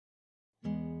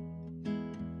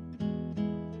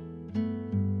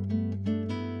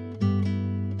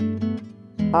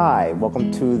Hi,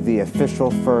 welcome to the official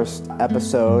first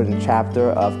episode and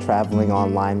chapter of Traveling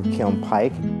on Limekiln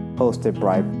Pike, hosted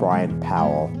by Brian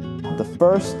Powell. The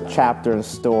first chapter and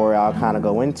story I'll kind of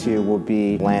go into will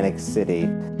be Atlantic City.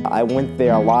 I went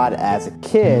there a lot as a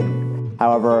kid.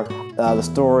 However, the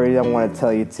story I want to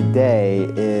tell you today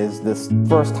is this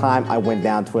first time I went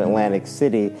down to Atlantic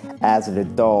City as an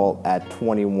adult at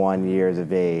 21 years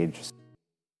of age.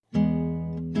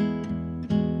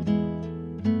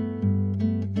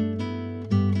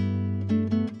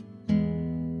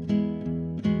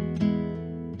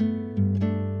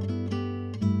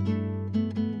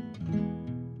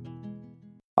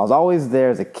 I was always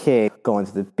there as a kid, going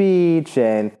to the beach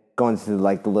and going to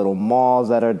like the little malls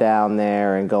that are down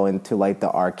there and going to like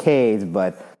the arcades,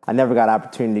 but I never got an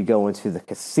opportunity to go into the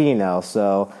casino.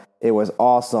 So it was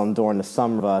awesome during the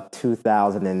summer of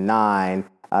 2009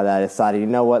 that I decided, you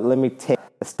know what, let me take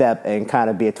a step and kind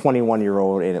of be a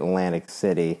 21-year-old in Atlantic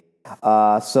City.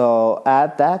 So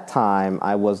at that time,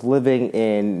 I was living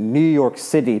in New York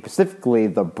City, specifically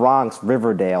the Bronx,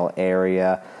 Riverdale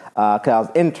area, because I was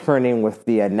interning with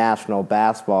the National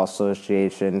Basketball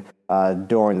Association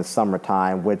during the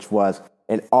summertime, which was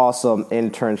an awesome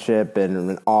internship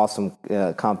and an awesome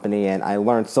company, and I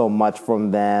learned so much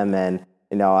from them, and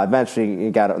I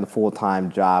eventually got a full-time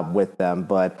job with them,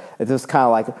 but it was kind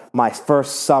of like my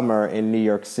first summer in New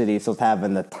York City, so I was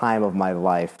having the time of my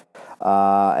life.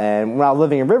 And when I was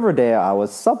living in Riverdale, I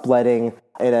was subletting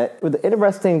with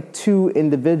interesting two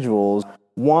individuals.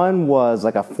 One was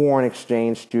like a foreign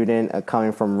exchange student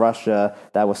coming from Russia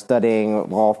that was studying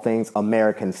all things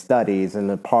American studies, and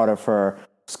a part of her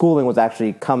schooling was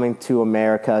actually coming to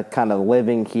America, kind of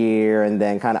living here, and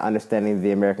then kind of understanding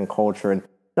the American culture,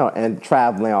 and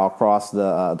traveling all across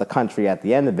the country at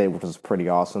the end of it, which was pretty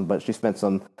awesome. But she spent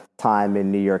some time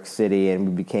in New York City, and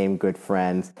we became good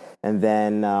friends. And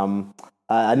then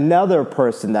another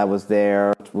person that was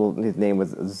there, his name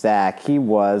was Zach. He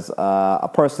was a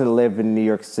person that lived in New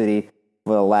York City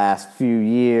for the last few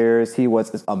years. He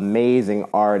was this amazing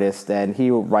artist, and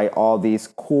he would write all these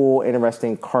cool,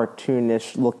 interesting,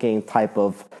 cartoonish-looking type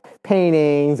of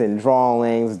paintings and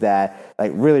drawings that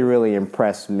like really, really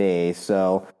impressed me.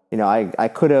 So, I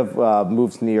could have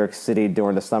moved to New York City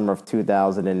during the summer of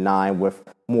 2009 with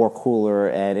more cooler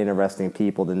and interesting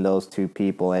people than those two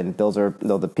people. And those are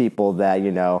the people that,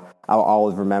 I'll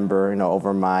always remember,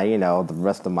 over my, the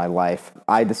rest of my life.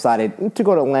 I decided to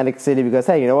go to Atlantic City because,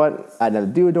 hey, you know what? I had nothing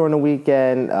to do during the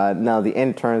weekend. None of the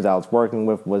interns I was working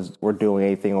with were doing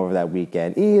anything over that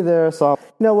weekend either. So,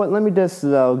 you know what? Let me just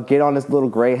get on this little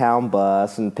Greyhound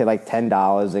bus and pay like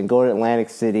 $10 and go to Atlantic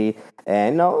City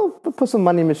and put some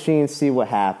money in the machine, see what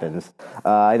happens.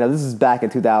 This is back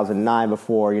in 2009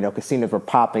 before casinos were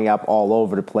popping up all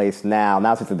over the place. Now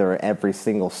since they're in every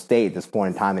single state at this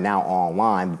point in time and now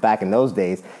online. But back in those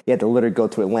days, you had to literally go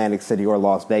to Atlantic City or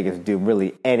Las Vegas to do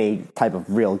really any type of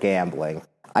real gambling.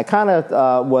 I kind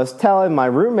of was telling my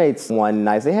roommates one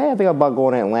night, say, hey, I think about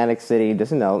going to Atlantic City,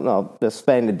 just just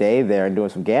spending the day there and doing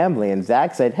some gambling. And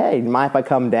Zach said, hey, do you mind if I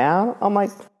come down? I'm like,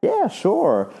 yeah,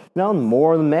 sure.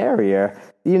 More the merrier.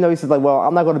 He says, like, well,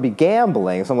 I'm not going to be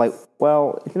gambling. So I'm like,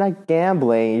 well, if you're not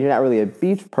gambling, you're not really a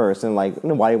beach person. Like,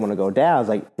 why do you want to go down?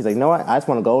 He's like, no, I just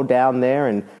want to go down there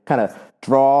and kind of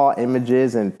draw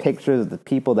images and pictures of the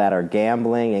people that are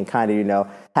gambling and kind of,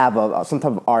 have some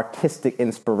type of artistic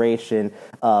inspiration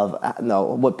of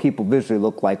what people visually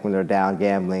look like when they're down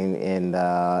gambling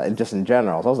and just in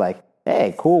general. So I was like,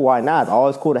 hey, cool, why not? It's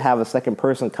always cool to have a second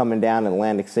person coming down to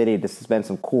Atlantic City to spend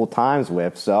some cool times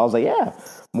with. So I was like, yeah,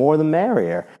 more the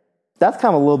merrier. That's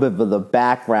kind of a little bit of the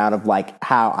background of like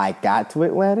how I got to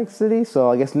Atlantic City.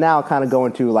 So I guess now I'll kind of go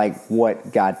into like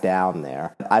what got down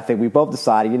there. I think we both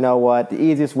decided, you know what, the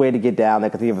easiest way to get down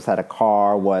there, because neither of us had a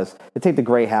car, was to take the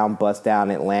Greyhound bus down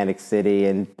to Atlantic City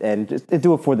and just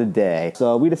do it for the day.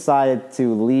 So we decided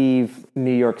to leave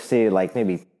New York City like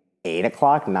maybe 8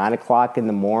 o'clock, 9 o'clock in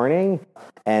the morning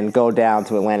and go down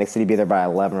to Atlantic City, be there by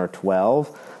 11 or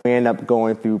 12. We ended up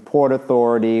going through Port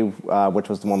Authority, which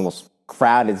was one of the most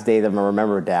crowded days I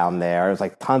remember down there. It was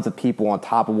like tons of people on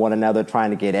top of one another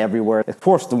trying to get everywhere. Of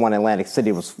course, the one in Atlantic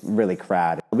City was really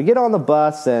crowded. We get on the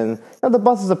bus, and the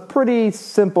bus is a pretty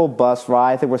simple bus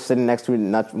ride. I think we're sitting next to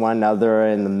one another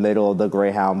in the middle of the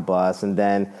Greyhound bus, and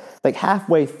then like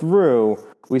halfway through,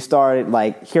 we started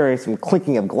like hearing some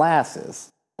clinking of glasses,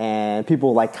 and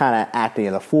people like kind of acting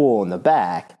as a fool in the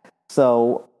back.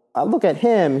 So I look at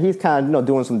him. He's kind of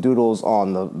doing some doodles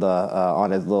on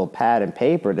on his little pad and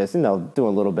paper, just doing a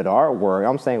little bit of artwork.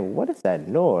 I'm saying, what is that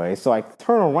noise? So I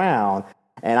turn around,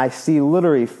 and I see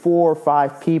literally 4 or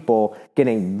 5 people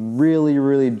getting really,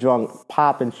 really drunk,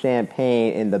 popping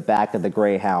champagne in the back of the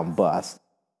Greyhound bus.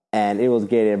 And it was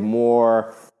getting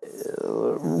more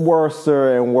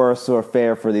worser and worser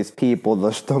fare for these people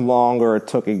the longer it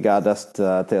took and got us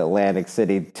to Atlantic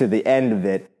City. To the end of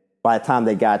it, by the time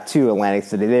they got to Atlantic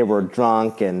City, they were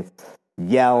drunk and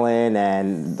yelling,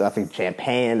 and I think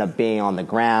champagne ended up being on the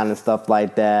ground and stuff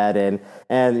like that. And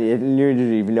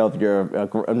usually, even though if you're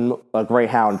a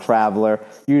Greyhound traveler,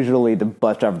 usually the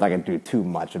bus driver's not going to do too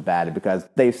much about it because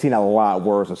they've seen a lot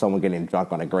worse of someone getting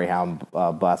drunk on a Greyhound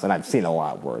bus, and I've seen a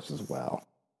lot worse as well.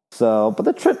 So, but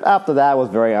the trip after that was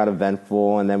very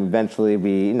uneventful, and then eventually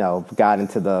we, got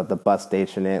into the bus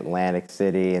station in Atlantic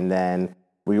City, and then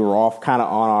we were off kind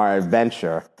of on our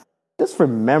adventure. Just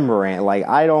remembering,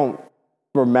 I don't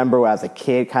remember as a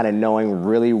kid kind of knowing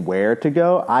really where to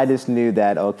go. I just knew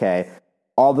that, okay,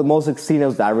 most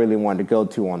casinos that I really wanted to go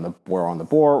to were on the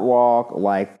boardwalk,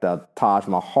 like the Taj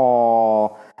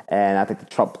Mahal, and I think the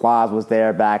Trump Plaza was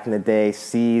there back in the day,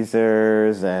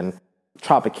 Caesars, and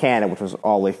Tropicana, which was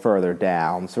all the way further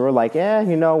down. So we're like,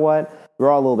 you know what? We're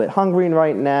all a little bit hungry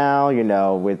right now.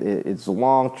 It's a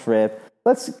long trip.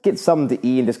 Let's get something to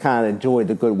eat and just kind of enjoy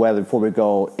the good weather before we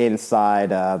go inside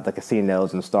the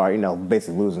casinos and start,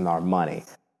 basically losing our money.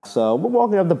 So we're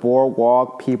walking up the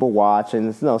boardwalk, people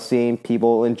watching, seeing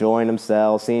people enjoying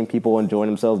themselves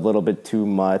a little bit too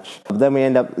much. But then we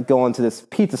end up going to this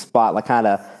pizza spot, kind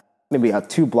of maybe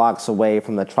 2 blocks away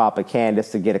from the Tropicana,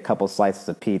 just to get a couple slices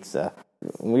of pizza.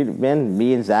 Me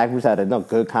and Zach, we just had a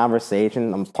good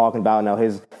conversation. I'm talking about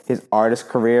his artist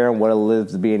career and what it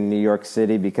lives to be in New York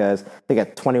City, because I think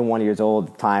at 21 years old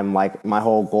at the time, my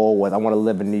whole goal was I want to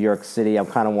live in New York City. I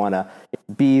kind of want to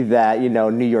be that,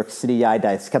 New York City guy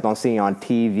that I kept on seeing on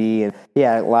TV. And he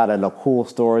had a lot of the cool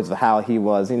stories of how he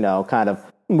was, kind of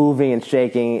moving and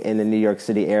shaking in the New York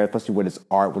City area, especially with his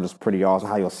art, which was pretty awesome,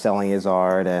 how he was selling his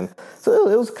art. And so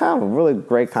it was kind of a really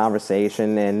great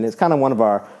conversation, and it's kind of one of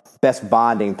our best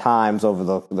bonding times over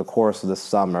the course of the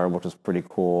summer, which was pretty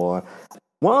cool.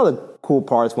 One of the cool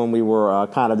parts when we were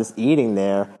kind of just eating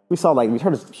there, we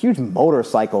heard this huge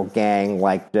motorcycle gang,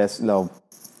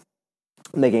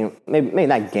 making, maybe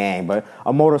not gang, but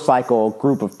a motorcycle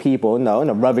group of people,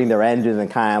 rubbing their engines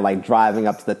and kind of driving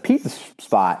up to the pizza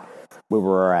spot we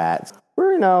were at. We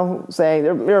were, saying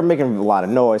they were making a lot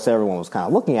of noise. So everyone was kind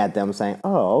of looking at them saying,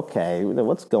 oh, okay,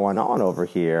 what's going on over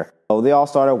here? So they all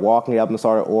started walking up and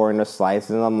started ordering their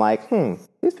slices. And I'm like,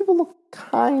 these people look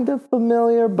kind of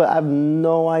familiar, but I have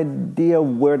no idea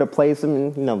where to place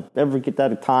them. And, ever get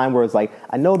that time where it's I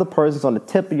know the person's on the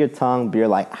tip of your tongue, but you're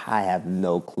like, I have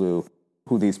no clue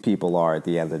who these people are at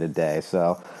the end of the day.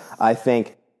 So I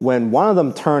think when one of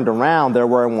them turned around, they're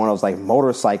wearing one of those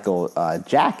motorcycle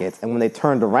jackets. And when they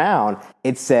turned around,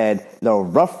 it said,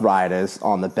 Rough Riders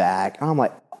on the back. And I'm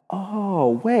like,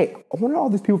 oh, wait, I wonder all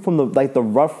these people from the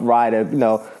Rough Rider,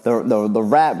 the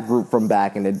rap group from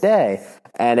back in the day.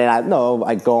 And then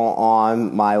I go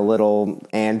on my little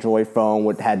Android phone,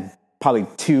 which had probably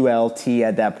 2LT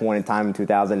at that point in time in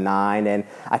 2009. And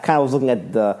I kind of was looking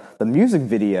at the music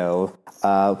video,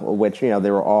 which, they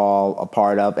were all a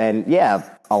part of. And yeah,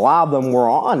 a lot of them were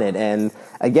on it. And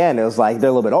again, it was they're a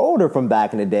little bit older from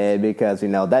back in the day because,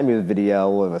 that music video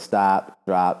with a stop,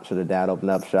 drop, shut it down, open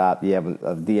up shop. You have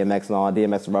DMX and all,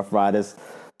 DMX Rough Riders.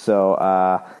 So,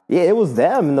 it was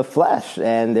them in the flesh.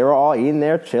 And they were all eating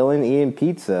there, chilling, eating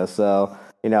pizza. So,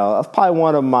 that's probably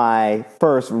one of my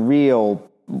first real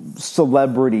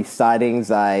celebrity sightings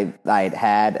I'd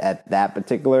had at that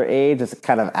particular age. It's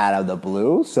kind of out of the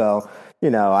blue. So,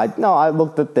 I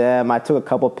looked at them, I took a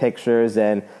couple pictures,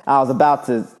 and I was about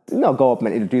to, go up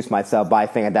and introduce myself, but I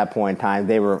think at that point in time,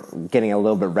 they were getting a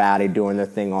little bit rowdy, doing their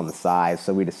thing on the side,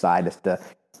 so we decided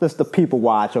just to people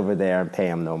watch over there and pay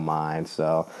them no mind.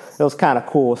 So it was kind of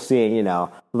cool seeing,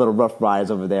 little Rough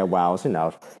Riders over there while I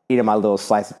was, eating my little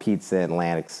slice of pizza in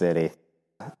Atlantic City.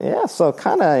 Yeah, so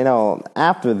kind of,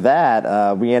 after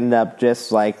that, we ended up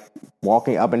just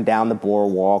walking up and down the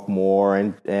boardwalk more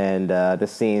and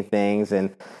just seeing things.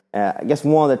 And I guess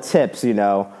one of the tips,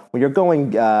 when you're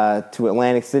going to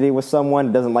Atlantic City with someone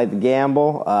who doesn't like to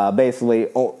gamble,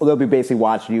 they'll be basically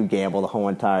watching you gamble the whole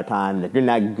entire time. And if you're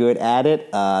not good at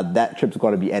it, that trip's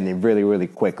going to be ending really, really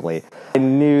quickly. I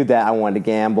knew that I wanted to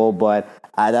gamble, but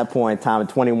at that point in time, at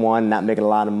 21, not making a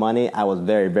lot of money, I was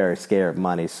very, very scared of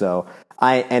money. So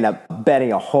I end up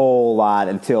betting a whole lot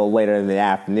until later in the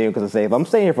afternoon because I say, if I'm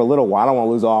staying here for a little while, I don't want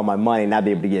to lose all my money and not be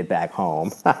able to get back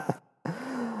home.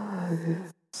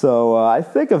 So I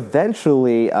think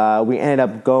eventually we ended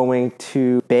up going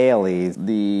to Bally's,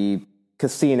 the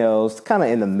casinos kind of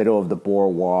in the middle of the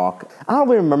boardwalk. I don't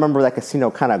really remember that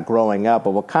casino kind of growing up,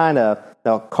 but what kind of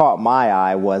caught my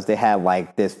eye was they had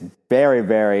like this very,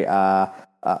 very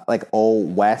like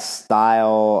old West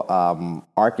style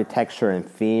architecture and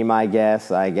theme, I guess.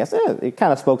 It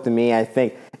kind of spoke to me. I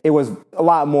think it was a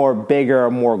lot more bigger,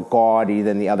 more gaudy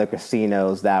than the other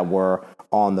casinos that were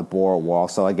on the boardwalk.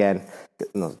 So again,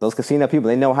 those casino people,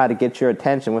 they know how to get your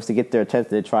attention. Once they get their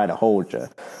attention, they try to hold you.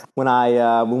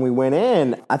 When we went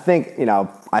in, I think,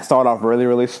 I started off really,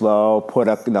 really slow, put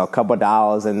up, a couple of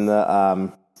dollars in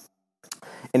the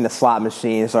slot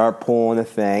machine, started pulling the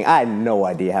thing. I had no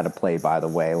idea how to play, by the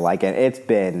way. And it's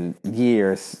been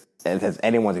years since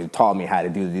anyone's taught me how to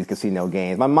do these casino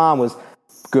games. My mom was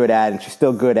good at it, and she's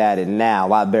still good at it now, a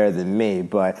lot better than me.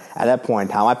 But at that point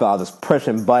in time, I felt I was just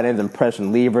pushing buttons and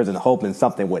pressing levers and hoping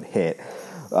something would hit.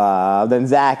 Then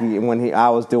Zach, when I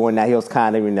was doing that, he was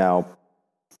kind of,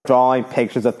 drawing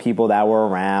pictures of people that were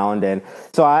around. And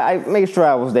so I made sure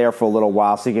I was there for a little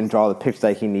while so he can draw the pictures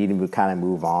that he needed and we kind of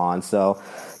move on. So,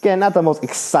 again, not the most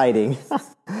exciting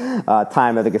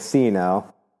time at the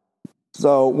casino.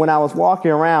 So when I was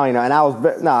walking around, and I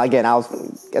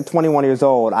was at 21 years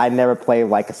old. I never played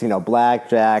like casino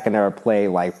blackjack. I never played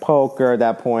like poker at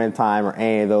that point in time or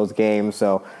any of those games.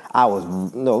 So I was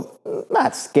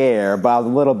not scared, but I was a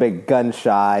little bit gun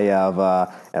shy of,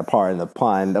 pardon the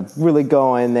pun, of really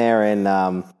going there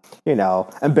and,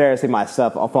 embarrassing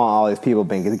myself upon all these people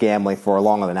being gambling for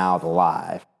longer than I was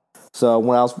alive. So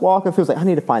when I was walking through, I was like, I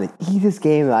need to find the easiest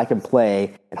game that I can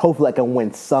play, and hopefully I can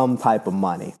win some type of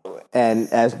money. And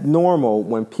as normal,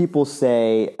 when people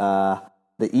say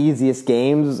the easiest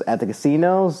games at the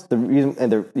casinos,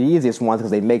 the easiest ones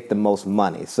because they make the most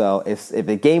money. So if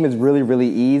the game is really, really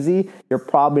easy, you're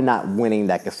probably not winning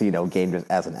that casino game, just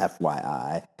as an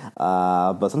FYI.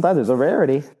 But sometimes there's a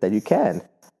rarity that you can.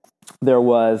 There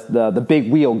was the big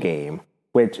wheel game,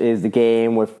 which is the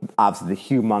game with obviously the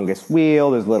humongous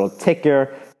wheel. There's a little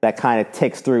ticker that kind of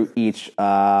ticks through each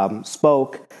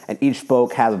spoke, and each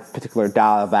spoke has a particular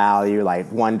dollar value, like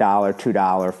 $1, $2,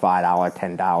 $5,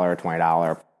 $10,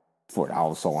 $20,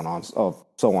 $4,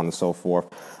 so on and so forth.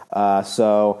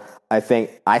 So I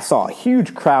think I saw a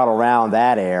huge crowd around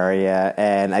that area,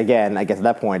 and again, I guess at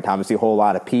that point in time, I see a whole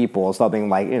lot of people, something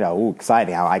like,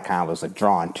 exciting. I kind of was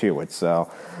drawn to it.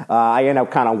 So I ended up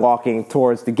kind of walking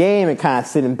towards the game and kind of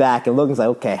sitting back and looking like,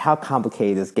 okay, how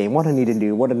complicated is this game? What do I need to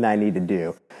do? What did I need to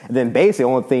do? And then basically the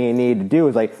only thing you need to do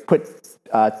is put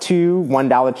two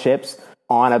 $1 chips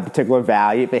on a particular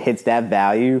value. If it hits that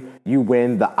value, you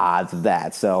win the odds of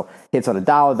that. So hits on a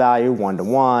dollar value,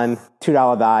 1-to-1,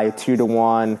 $2 value,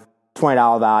 2-to-1,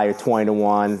 $20 value,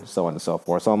 20-to-1, so on and so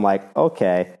forth. So I'm like,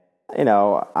 okay,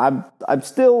 I'm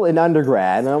still an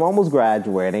undergrad and I'm almost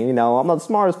graduating. I'm not the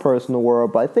smartest person in the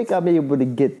world, but I think I'll be able to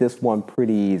get this one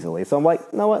pretty easily. So I'm like,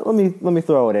 you know what? Let me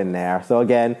throw it in there. So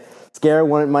again, scared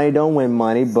money don't win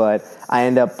money, but I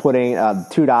end up putting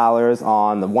 $2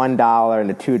 on the $1 and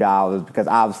the $2 because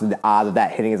obviously the odds of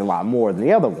that hitting is a lot more than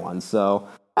the other one. So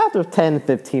after 10,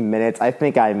 15 minutes, I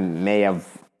think I may have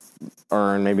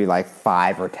earned maybe like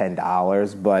 $5 or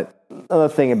 $10. But another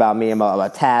thing about me, I'm a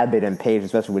tad bit impatient,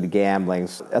 especially with the gambling.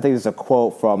 I think there's a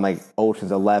quote from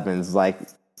Ocean's 11's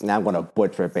now I'm going to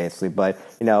butcher it basically, but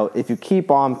if you keep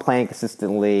on playing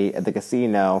consistently at the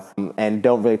casino and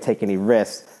don't really take any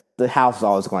risks, the house is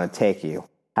always going to take you.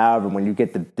 However, when you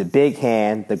get the big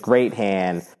hand, the great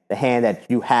hand, the hand that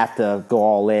you have to go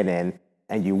all in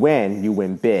and you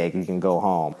win big, you can go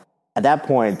home. At that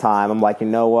point in time, I'm like, you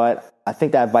know what? I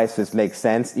think that advice just makes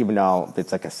sense, even though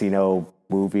it's a casino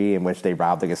movie in which they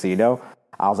rob the casino.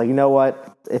 I was like, you know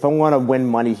what? If I'm going to win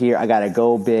money here, I got to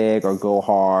go big or go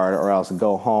hard or else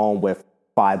go home with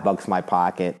 $5 in my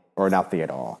pocket or nothing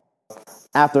at all.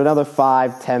 After another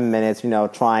 5-10 minutes,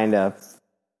 trying to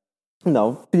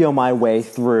feel my way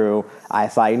through, I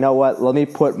said, you know what, let me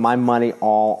put my money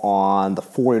all on the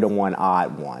 40-to-1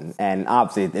 odd one. And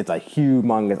obviously, it's a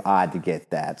humongous odd to get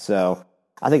that. So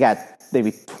I think I had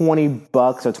maybe $20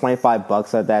 or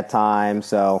 $25 at that time.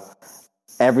 So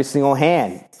every single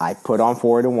hand I put on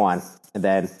 40-to-1. And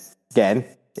then, again,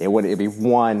 it'd be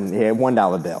one, hit a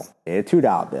 $1 bill, hit a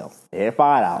 $2 bill, hit a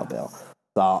 $5 bill.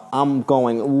 So I'm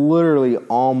going literally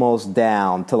almost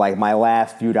down to my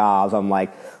last few dollars. I'm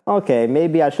like, okay,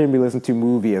 maybe I shouldn't be listening to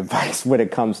movie advice when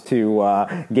it comes to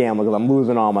gambling because I'm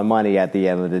losing all my money at the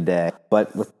end of the day.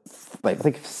 But with I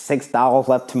think $6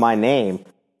 left to my name,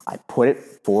 I put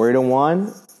it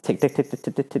 40-to-1. Tick, tick, tick, tick,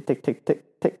 tick, tick, tick, tick, tick, tick,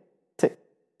 tick, tick,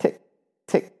 tick,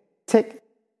 tick, tick.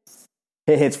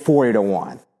 It hits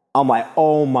 40-to-1. I'm like,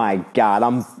 oh my God,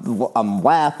 I'm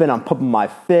laughing, I'm pumping my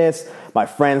fist. My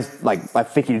friend's like, I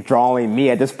think he's drawing me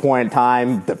at this point in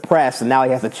time, depressed, and now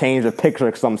he has to change the picture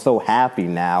because I'm so happy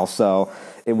now. So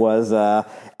it was, I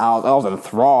was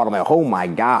enthralled. I'm like, oh my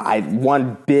God, I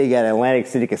won big at Atlantic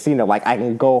City Casino. Like, I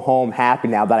can go home happy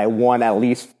now that I won at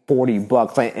least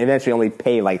 $40. I eventually only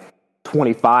paid like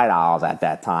 $25 at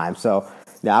that time. So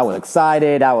yeah, I was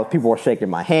excited. People were shaking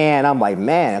my hand. I'm like,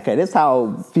 man, okay, this is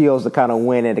how it feels to kind of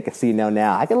win at a casino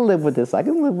now. I can live with this. I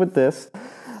can live with this.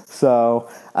 So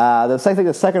the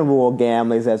second rule of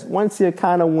gambling is that once you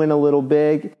kind of win a little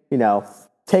big,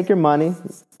 take your money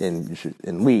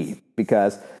and leave.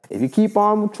 Because if you keep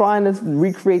on trying to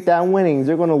recreate that winnings,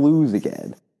 you're going to lose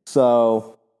again.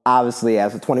 So obviously,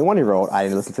 as a 21-year-old, I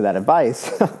didn't listen to that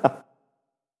advice.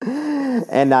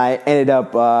 And I ended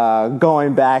up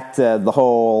going back to the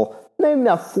whole, maybe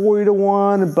not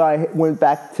 40-1, but I went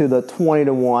back to the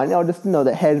 20-1. Just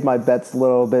to hedge my bets a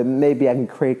little bit. Maybe I can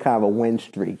create kind of a win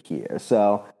streak here.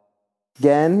 So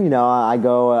again, I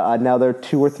go another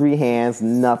 2 or 3 hands,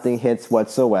 nothing hits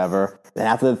whatsoever. Then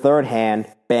after the third hand,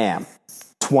 bam,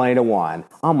 20-1.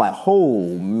 I'm like,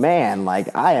 oh man,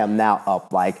 like I am now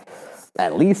up like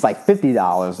at least like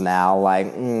 $50 now. Like,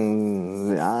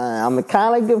 I'm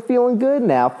kind of feeling good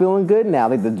now. I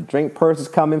think the drink purse is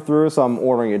coming through, so I'm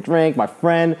ordering a drink. My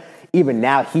friend, even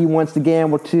now, he wants to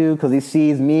gamble too because he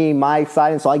sees me, my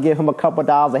excitement. So I give him a couple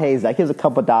dollars. Hey, Zach, here's a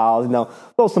couple dollars.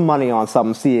 Throw some money on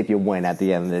something, see if you win at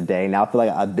the end of the day. Now I feel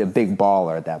like a big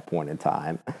baller at that point in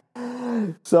time.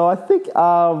 So I think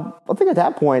at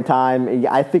that point in time,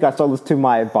 I think I started listening to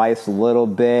my advice a little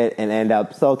bit and end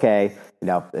up, so okay,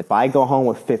 if I go home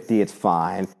with 50, it's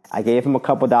fine. I gave him a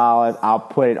couple dollars. I'll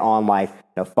put it on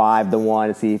 5-1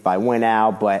 to see if I win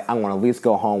out, but I'm going to at least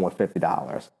go home with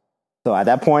 $50. So at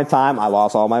that point in time, I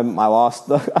lost not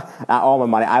all my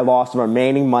money. I lost the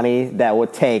remaining money that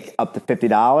would take up to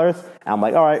 $50. And I'm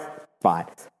like, all right, fine.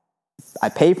 I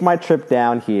paid for my trip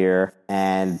down here,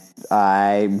 and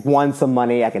I won some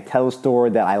money. I can tell the story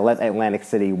that I left Atlantic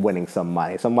City winning some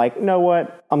money. So I'm like, you know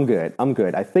what? I'm good.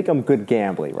 I think I'm good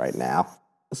gambling right now.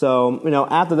 So,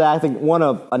 after that, I think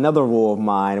another rule of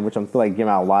mine, which I'm feel like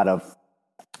giving out a lot of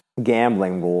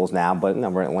gambling rules now, but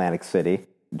we're in Atlantic City,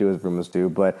 do as rumors do.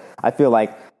 But I feel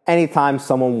like anytime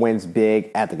someone wins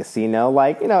big at the casino,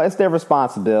 it's their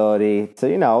responsibility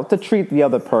to treat the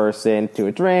other person to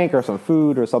a drink or some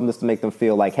food or something just to make them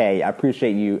feel like, hey, I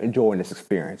appreciate you enjoying this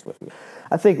experience with me.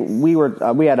 I think we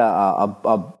had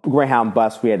a Greyhound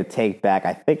bus we had to take back,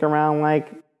 I think around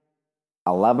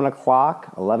 11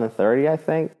 o'clock, 11:30, I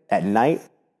think, at night.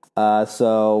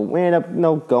 So we ended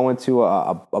up, going to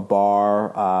a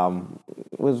bar.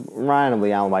 It was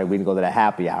randomly, I don't know why we didn't go to the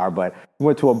happy hour, but we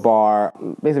went to a bar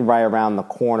basically right around the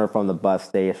corner from the bus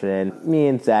station. Me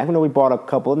and Zach, we bought a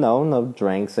couple of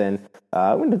drinks, and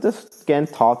we just again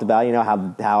talked about,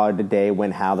 how the day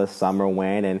went, how the summer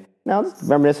went, and just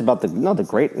reminisce about the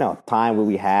great time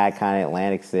we had kind of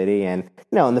Atlantic City, and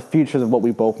and the futures of what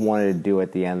we both wanted to do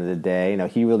at the end of the day.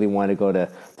 He really wanted to go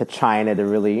to China to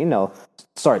really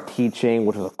start teaching,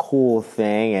 which was a cool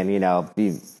thing, and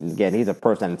he's a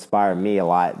person that inspired me a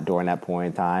lot during that point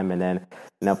in time. And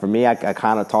then for me, I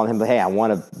kind of told him, hey, I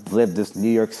want to live this New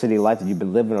York City life that you've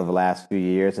been living over the last few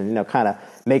years, and kind of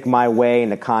make my way in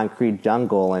the concrete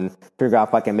jungle and figure out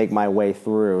if I can make my way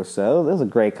through. So it was a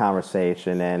great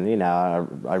conversation, and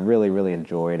I really, really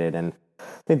enjoyed it. And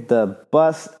I think the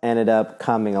bus ended up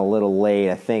coming a little late.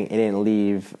 I think it didn't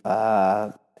leave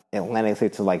Atlantic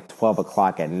City till 12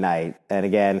 o'clock at night. And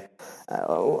again,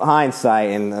 hindsight,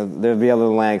 and there'll be other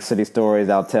Atlantic City stories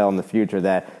I'll tell in the future,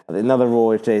 that another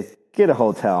rule is to get a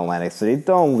hotel in Atlantic City.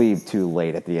 Don't leave too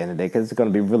late at the end of the day, because it's going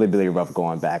to be really, really rough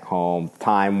going back home,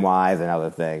 time-wise and other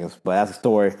things. But that's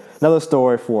another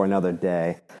story for another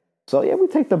day. So yeah, we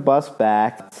take the bus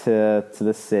back to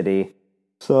the city.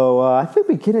 So I think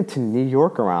we get into New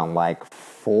York around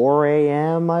 4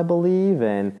 a.m., I believe.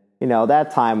 And,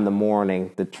 that time in the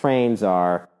morning, the trains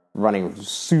are running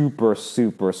super,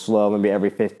 super slow, maybe every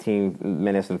 15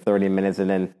 minutes and 30 minutes. And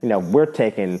then, we're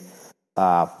taking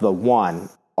the one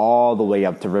all the way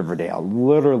up to Riverdale,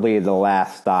 literally the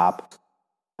last stop.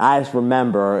 I just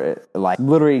remember,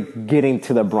 literally getting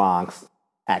to the Bronx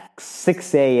at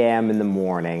 6 a.m. in the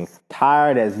morning,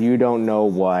 tired as you don't know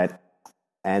what.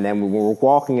 And then when we're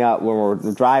walking up, when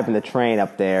we're driving the train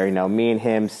up there, me and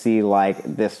him see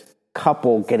this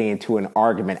couple getting into an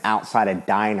argument outside a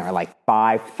diner at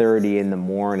 5:30 in the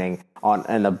morning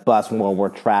on the bus while we're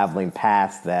traveling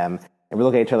past them. And we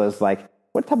look at each other, it's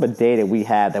what type of day that we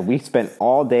had that we spent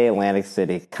all day in Atlantic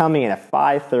City, coming in at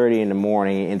 5:30 in the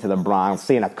morning into the Bronx,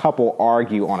 seeing a couple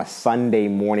argue on a Sunday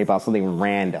morning about something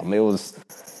random. It was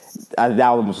that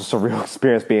was a surreal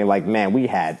experience, being like, man, we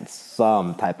had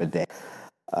some type of day.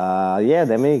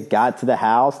 Then we got to the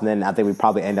house, and then I think we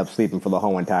probably end up sleeping for the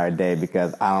whole entire day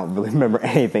because I don't really remember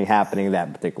anything happening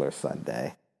that particular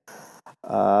Sunday.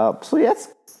 That's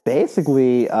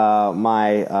basically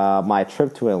my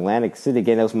trip to Atlantic City.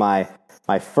 Again, it was my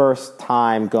first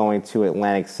time going to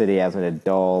Atlantic City as an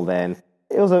adult, and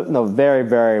it was a very,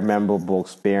 very memorable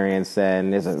experience,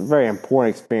 and it's a very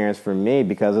important experience for me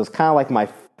because it was kind of like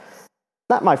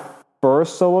not my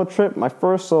first solo trip. Not my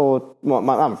first solo.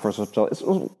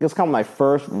 It was kind of my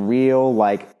first real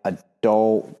like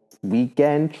adult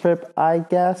weekend trip, I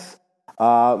guess.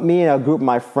 Me and a group of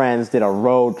my friends did a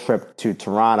road trip to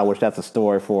Toronto, which that's a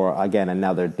story for, again,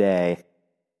 another day.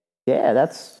 Yeah,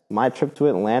 that's my trip to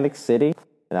Atlantic City.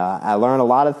 I learned a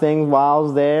lot of things while I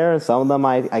was there. Some of them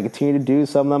I continue to do.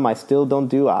 Some of them I still don't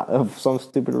do for some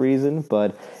stupid reason.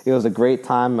 But it was a great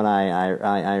time, and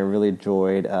I really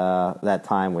enjoyed that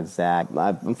time with Zach.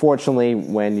 Unfortunately,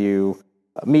 when you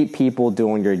meet people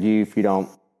during your youth,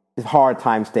 it's a hard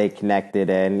time stay connected,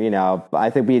 and I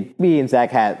think me and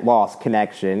Zach had lost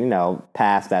connection,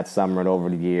 past that summer and over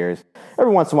the years.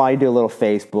 Every once in a while, you do a little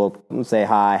Facebook, and say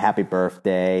hi, happy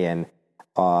birthday, and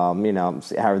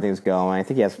see how everything's going. I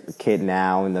think he has a kid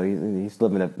now, and he's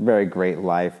living a very great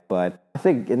life. But I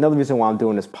think another reason why I'm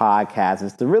doing this podcast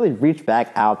is to really reach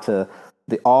back out to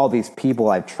all these people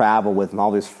I've traveled with and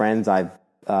all these friends I've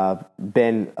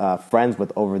been friends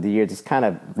with over the years. Just kind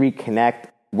of reconnect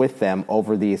with them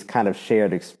over these kind of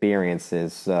shared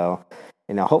experiences. So,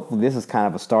 hopefully this is kind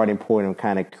of a starting point of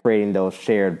kind of creating those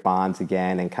shared bonds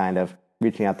again, and kind of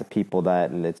reaching out to people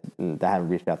that haven't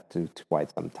reached out to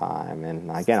quite some time. And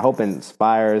again, I hope it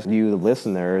inspires you, the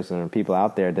listeners, and people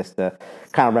out there, just to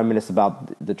kind of reminisce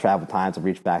about the travel times and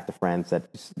reach back to friends that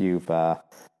you've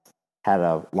had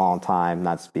a long time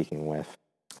not speaking with.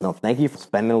 No, thank you for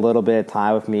spending a little bit of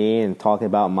time with me and talking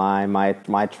about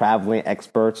my traveling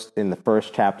experts in the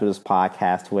first chapter of this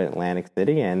podcast to Atlantic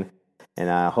City. And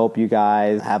I hope you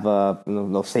guys have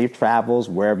safe travels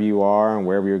wherever you are and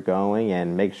wherever you're going,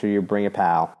 and make sure you bring a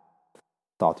pal.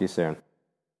 Talk to you soon.